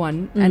a big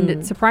one.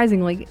 And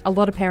surprisingly, a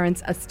lot of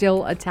parents are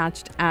still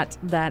attached at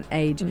that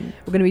age. We're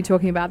going to be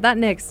talking about that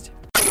next.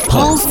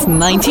 Pulse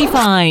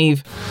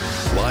 95.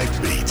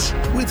 Live Beats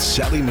with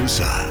Sally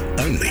Musa,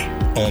 only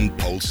on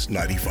Pulse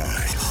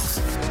 95.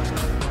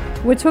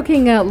 We're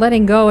talking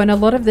letting go, and a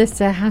lot of this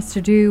has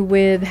to do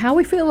with how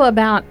we feel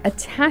about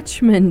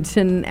attachment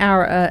and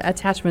our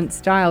attachment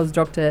styles,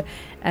 Dr.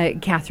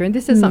 Catherine.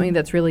 This is something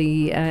that's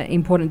really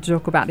important to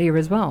talk about here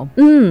as well.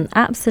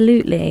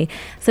 Absolutely.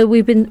 So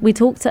we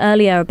talked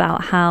earlier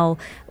about how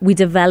we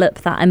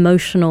develop that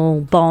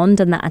emotional bond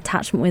and that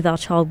attachment with our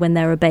child when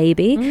they're a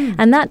baby,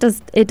 and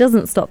it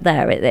doesn't stop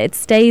there. It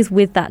stays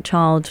with that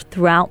child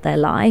throughout their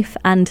life,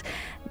 and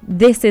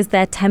this is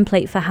their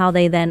template for how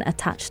they then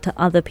attach to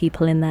other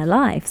people in their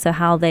life. So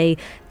how they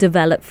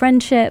develop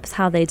friendships,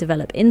 how they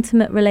develop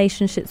intimate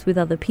relationships with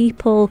other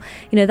people.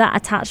 You know, that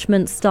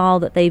attachment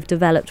style that they've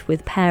developed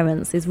with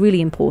parents is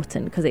really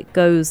important because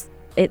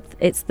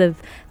it's the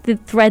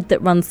thread that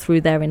runs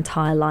through their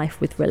entire life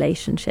with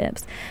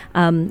relationships.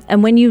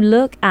 And when you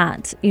look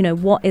at,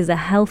 what is a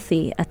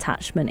healthy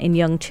attachment in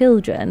young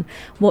children,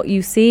 what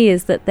you see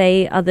is that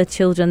they are the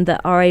children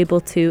that are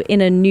able to, in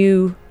a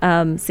new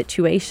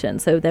situation.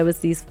 So there was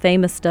these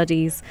famous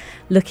studies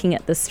looking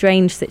at the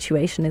strange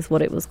situation is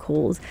what it was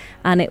called.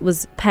 And it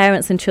was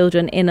parents and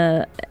children in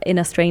a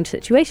strange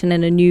situation,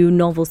 in a new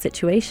novel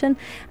situation.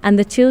 And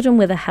the children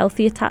with a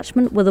healthy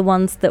attachment were the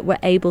ones that were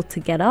able to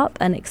get up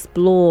and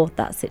explore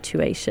that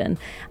situation.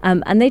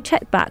 And they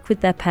checked back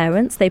with their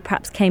parents. They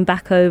perhaps came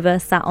back over,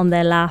 sat on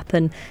their lap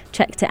and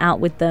checked it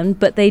out with them.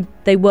 But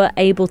they were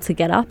able to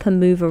get up and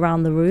move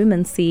around the room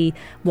and see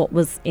what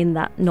was in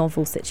that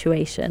novel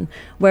situation.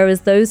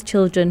 Whereas those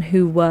children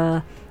who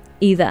were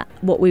either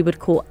what we would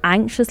call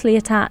anxiously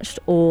attached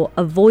or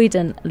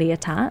avoidantly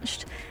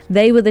attached,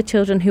 they were the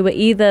children who were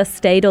either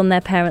stayed on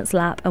their parents'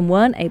 lap and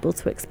weren't able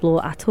to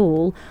explore at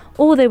all,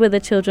 or they were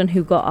the children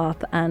who got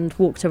up and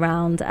walked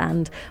around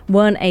and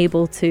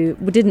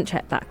didn't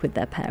check back with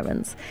their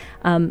parents.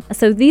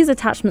 So these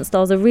attachment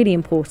styles are really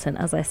important,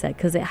 as I said,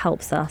 because it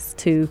helps us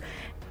to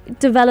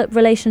develop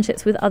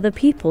relationships with other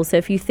people. So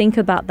if you think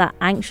about that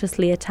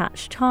anxiously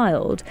attached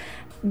child,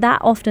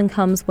 that often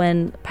comes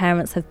when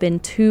parents have been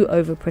too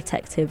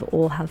overprotective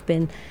or have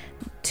been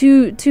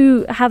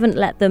haven't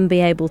let them be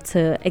able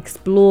to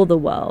explore the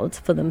world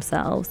for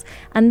themselves.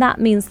 And that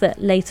means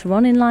that later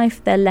on in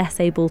life, they're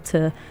less able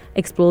to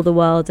explore the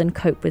world and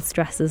cope with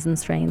stresses and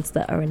strains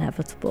that are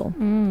inevitable.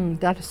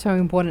 That is so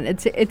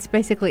important. It's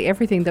basically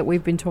everything that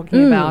we've been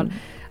talking about.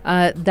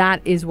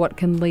 That is what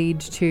can lead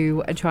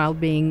to a child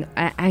being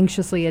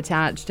anxiously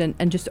attached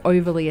and just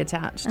overly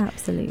attached.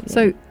 Absolutely.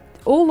 So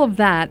all of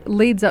that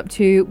leads up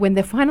to when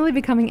they're finally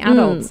becoming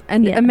adults.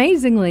 And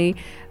amazingly,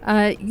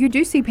 you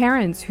do see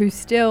parents who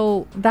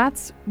still,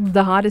 that's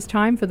the hardest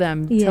time for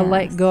them to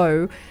let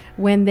go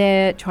when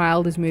their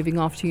child is moving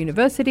off to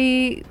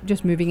university,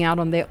 just moving out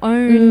on their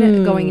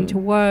own, going into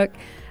work.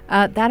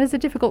 That is a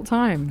difficult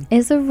time.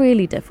 It's a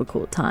really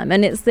difficult time.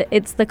 And it's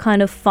the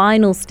kind of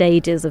final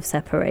stages of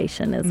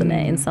separation, isn't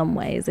it, in some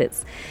ways?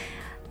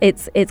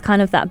 It's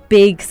kind of that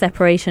big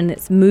separation.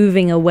 It's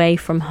moving away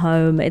from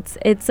home.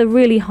 It's a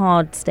really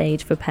hard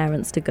stage for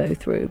parents to go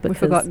through. We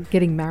forgot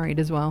getting married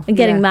as well. And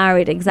getting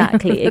married,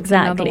 exactly.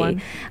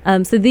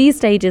 So these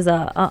stages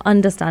are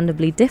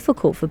understandably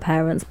difficult for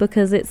parents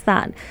because it's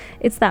that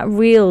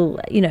real,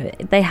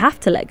 they have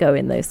to let go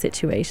in those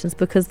situations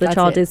because the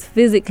child is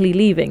physically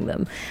leaving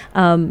them.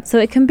 So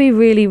it can be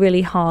really,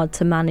 really hard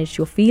to manage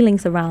your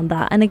feelings around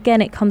that. And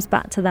again, it comes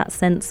back to that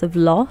sense of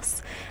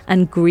loss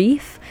and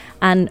grief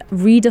and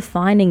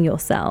redefining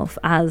yourself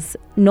as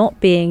not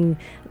being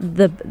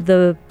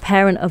the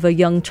parent of a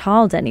young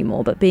child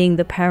anymore, but being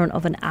the parent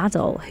of an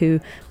adult who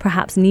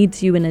perhaps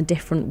needs you in a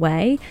different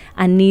way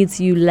and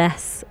needs you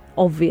less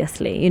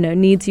obviously,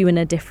 needs you in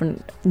a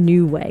different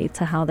new way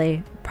to how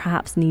they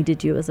perhaps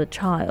needed you as a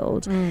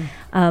child.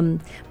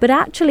 But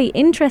actually,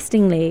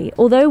 interestingly,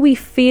 although we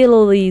feel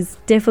all these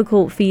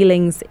difficult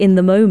feelings in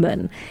the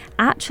moment,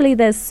 actually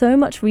there's so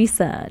much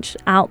research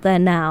out there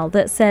now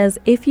that says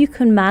if you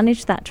can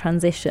manage that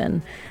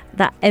transition,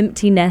 that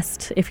empty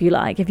nest, if you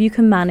like, if you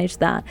can manage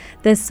that,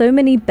 there's so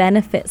many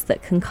benefits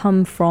that can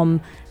come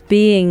from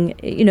being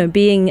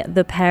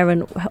the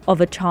parent of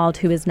a child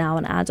who is now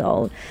an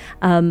adult.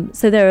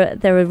 So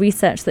there are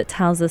research that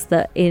tells us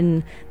that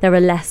there are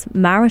less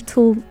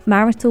marital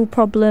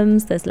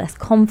problems, there's less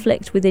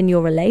conflict within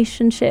your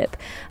relationship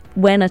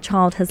when a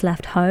child has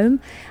left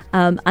home.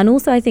 And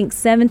also I think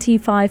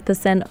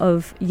 75%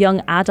 of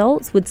young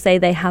adults would say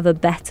they have a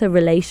better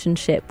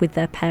relationship with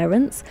their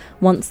parents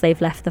once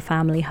they've left the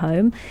family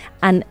home.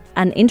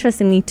 And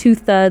interestingly,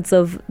 2/3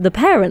 of the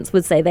parents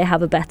would say they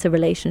have a better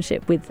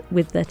relationship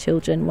with their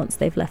children once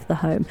they've left the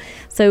home.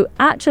 So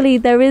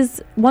actually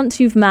once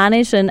you've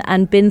managed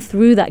and been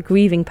through that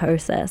grieving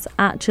process,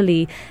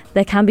 actually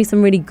there can be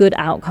some really good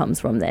outcomes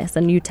from this,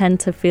 and you tend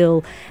to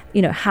feel,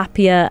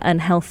 happier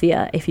and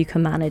healthier if you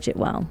can manage it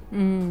well.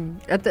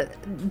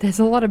 There's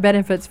a lot of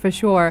benefits for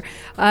sure.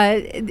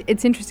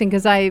 It's interesting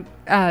because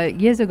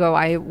years ago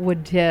I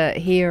would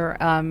hear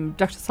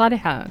Dr.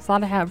 Saliha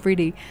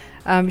Afridi.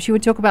 She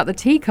would talk about the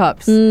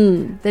teacups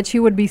that she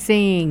would be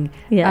seeing,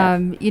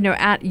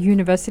 at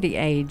university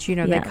age.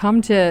 They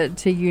come to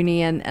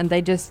uni and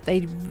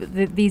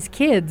these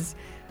kids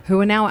who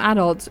are now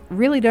adults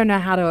really don't know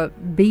how to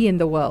be in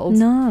the world.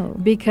 No.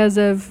 Because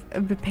of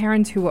the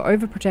parents who are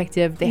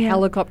overprotective, the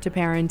helicopter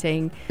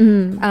parenting.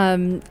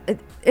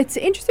 It's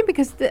interesting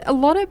because a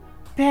lot of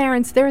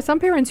parents, there are some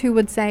parents who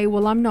would say,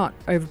 well, I'm not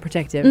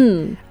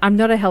overprotective. I'm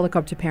not a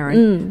helicopter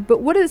parent.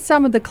 But what are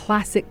some of the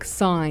classic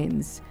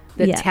signs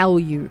that tell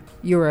you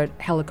you're a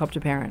helicopter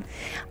parent?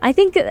 I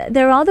think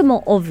there are the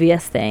more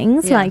obvious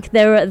things. Like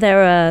there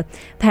are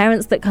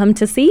parents that come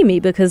to see me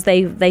because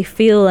they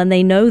feel and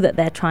they know that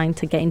they're trying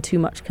to gain too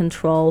much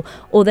control,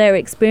 or they're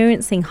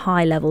experiencing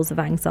high levels of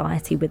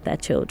anxiety with their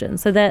children.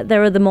 So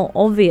there are the more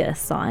obvious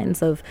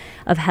signs of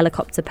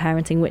helicopter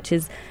parenting, which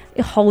is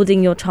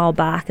holding your child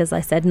back, as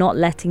I said, not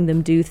letting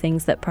them do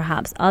things that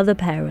perhaps other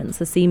parents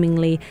are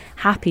seemingly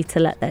happy to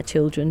let their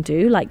children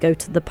do, like go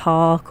to the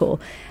park or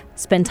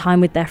spend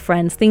time with their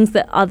friends, things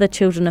that other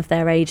children of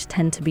their age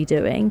tend to be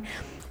doing.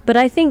 But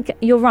I think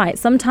you're right.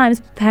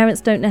 Sometimes parents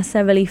don't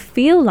necessarily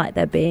feel like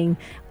they're being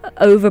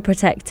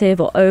overprotective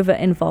or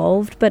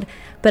over-involved, but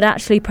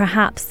actually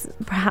perhaps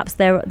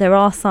there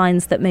are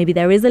signs that maybe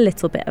there is a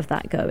little bit of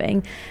that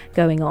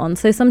going on.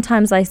 So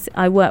sometimes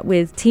I work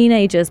with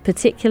teenagers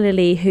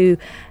particularly who,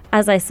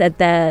 as I said,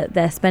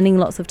 they're spending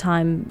lots of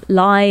time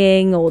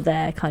lying, or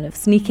they're kind of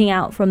sneaking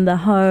out from the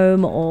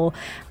home, or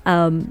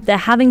they're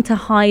having to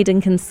hide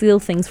and conceal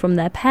things from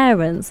their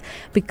parents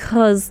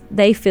because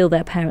they feel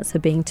their parents are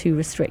being too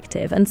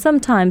restrictive. And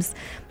sometimes,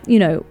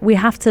 we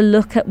have to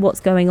look at what's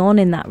going on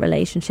in that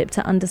relationship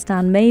to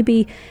understand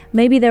maybe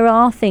there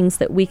are things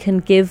that we can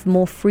give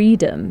more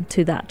freedom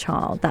to that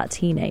child, that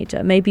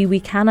teenager. Maybe we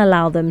can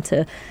allow them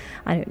to,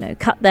 I don't know,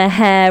 cut their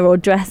hair or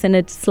dress in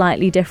a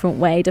slightly different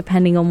way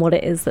depending on what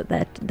it is that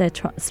they're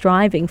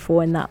striving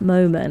for in that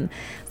moment.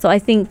 So I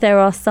think there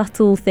are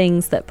subtle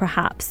things that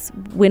perhaps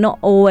we're not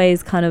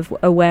always kind of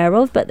aware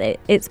of, but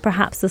it's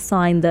perhaps a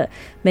sign that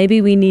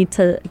maybe we need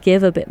to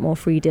give a bit more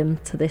freedom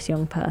to this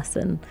young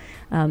person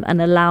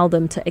and allow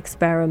them to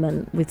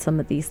experiment with some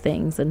of these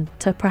things and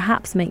to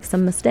perhaps make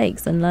some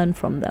mistakes and learn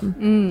from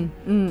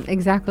them.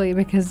 Exactly,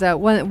 because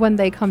when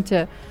they come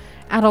to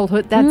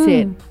adulthood, that's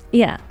it.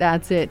 Yeah.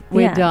 That's it.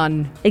 We're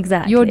done.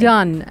 Exactly. You're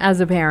done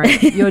as a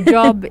parent. Your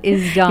job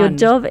is done. Your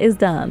job is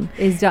done.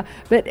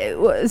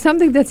 But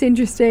something that's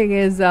interesting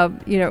is,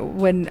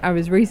 when I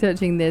was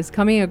researching this,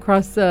 coming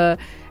across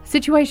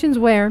situations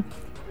where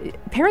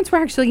parents were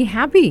actually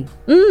happy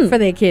for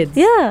their kids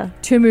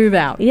to move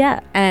out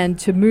and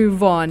to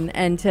move on,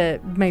 and to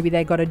maybe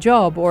they got a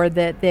job, or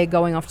that they're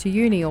going off to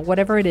uni, or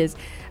whatever it is,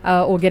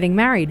 or getting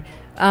married.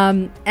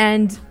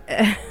 And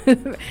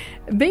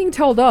being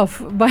told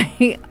off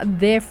by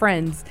their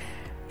friends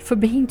for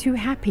being too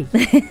happy.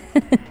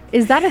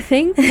 Is that a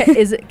thing?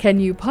 Can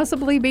you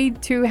possibly be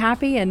too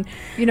happy? And,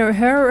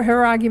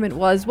 her argument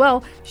was,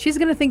 well, she's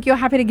going to think you're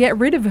happy to get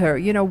rid of her.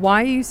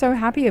 Why are you so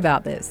happy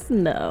about this?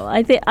 No,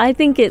 I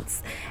think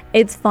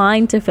it's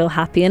fine to feel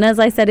happy. And as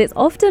I said, it's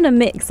often a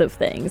mix of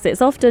things.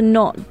 It's often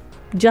not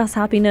just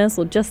happiness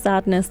or just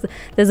sadness.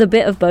 There's a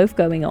bit of both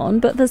going on.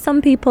 But for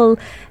some people,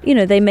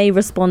 they may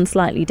respond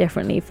slightly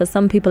differently. For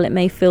some people, it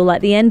may feel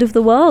like the end of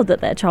the world that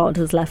their child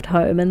has left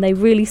home, and they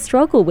really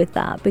struggle with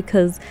that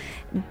because,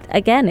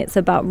 again, it's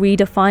about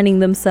redefining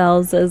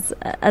themselves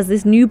as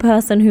this new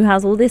person who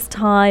has all this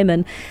time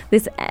and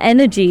this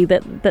energy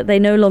that they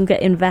no longer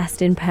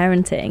invest in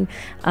parenting.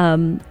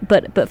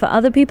 But for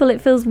other people,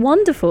 it feels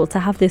wonderful to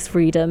have this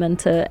freedom and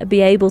to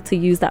be able to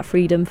use that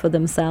freedom for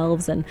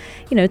themselves, and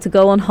to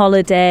go on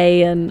holiday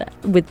and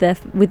with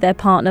their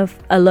partner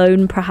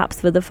alone,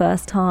 perhaps for the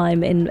first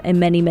time in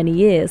many, many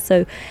years.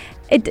 So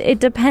it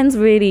depends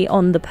really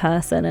on the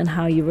person and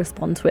how you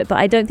respond to it. But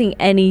I don't think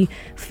any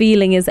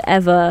feeling is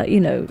ever,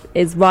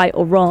 is right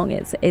or wrong.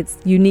 It's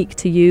unique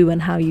to you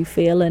and how you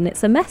feel, and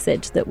it's a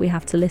message that we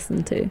have to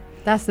listen to.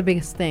 That's the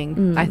biggest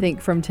thing, I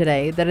think, from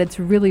today, that it's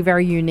really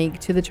very unique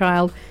to the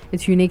child.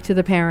 It's unique to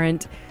the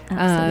parent.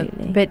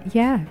 Absolutely. But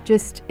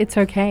it's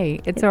okay.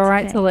 It's all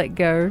right to let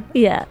go.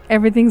 Yeah.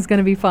 Everything's going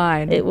to be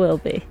fine. It will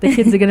be. The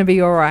kids are going to be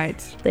all right.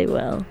 They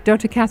will.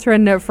 Dr.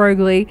 Catherine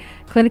Frogley,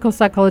 clinical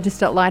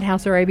psychologist at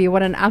Lighthouse Arabia.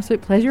 What an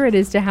absolute pleasure it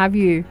is to have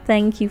you.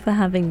 Thank you for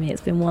having me.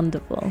 It's been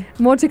wonderful.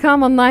 More to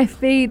come on Life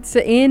Beats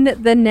in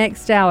the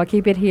next hour.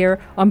 Keep it here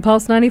on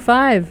Pulse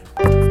 95.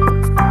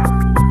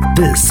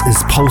 This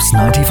is Pulse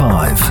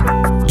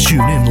 95.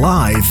 Tune in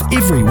live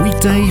every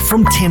weekday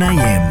from 10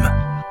 a.m.